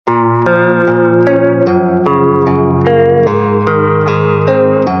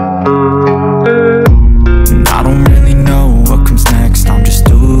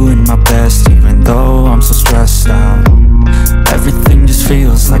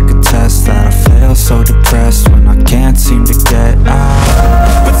like a test that I fail, so depressed when I can't seem to get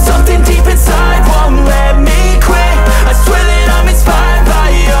out. But something deep inside won't let me quit. I swear that I'm inspired by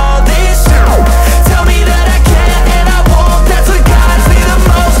all this shit. Tell me that I can and I won't. That's what guides me the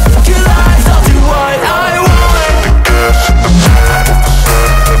most. Fuck your lies, I'll do what I want.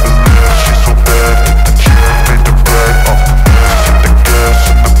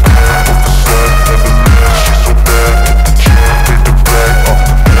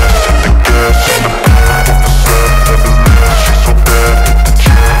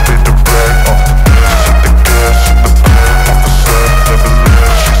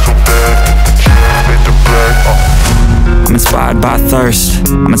 I'm inspired by thirst,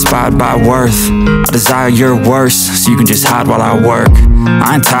 I'm inspired by worth. I desire your worst, so you can just hide while I work.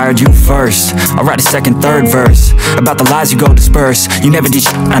 I ain't tired, you first. I'll write a second, third verse about the lies you go disperse. You never did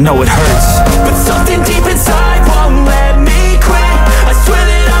shit, I know it hurts. But something deep inside won't let me quit. I swear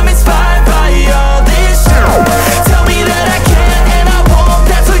that I'm inspired by all this shit. Tell me that I can and I won't.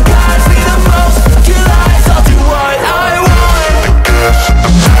 That's what guides me the most. Fuck your lies, I'll do what I want.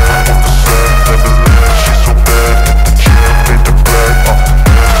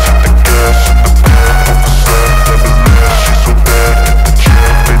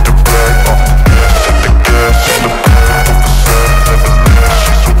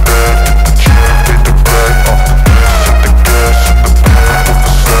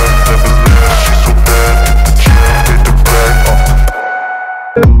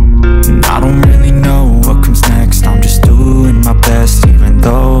 I don't really know what comes next. I'm just doing my best, even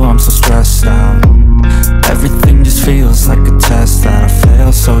though I'm so stressed out. Everything just feels like a test that I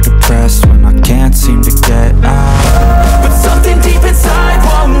fail, so depressed when I can't seem to get out. But something deep inside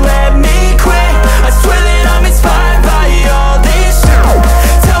won't let me quit. I swear that I'm inspired by all this shit.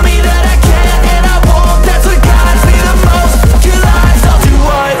 Tell me that I can and I won't. That's what guides me the most. Fuck your lies, I'll do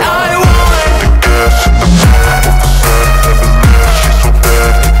what I want.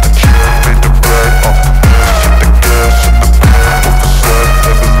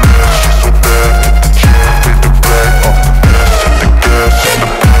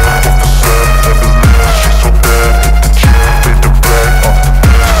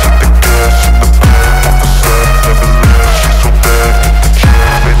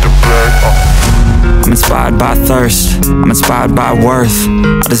 I'm inspired by thirst, I'm inspired by worth.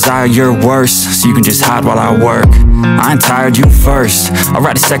 I desire your worst, so you can just hide while I work. I ain't tired, you first. I'll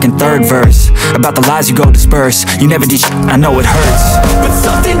write a second, third verse about the lies you go disperse. You never did shit, I know it hurts. But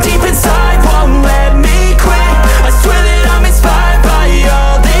something deep inside won't let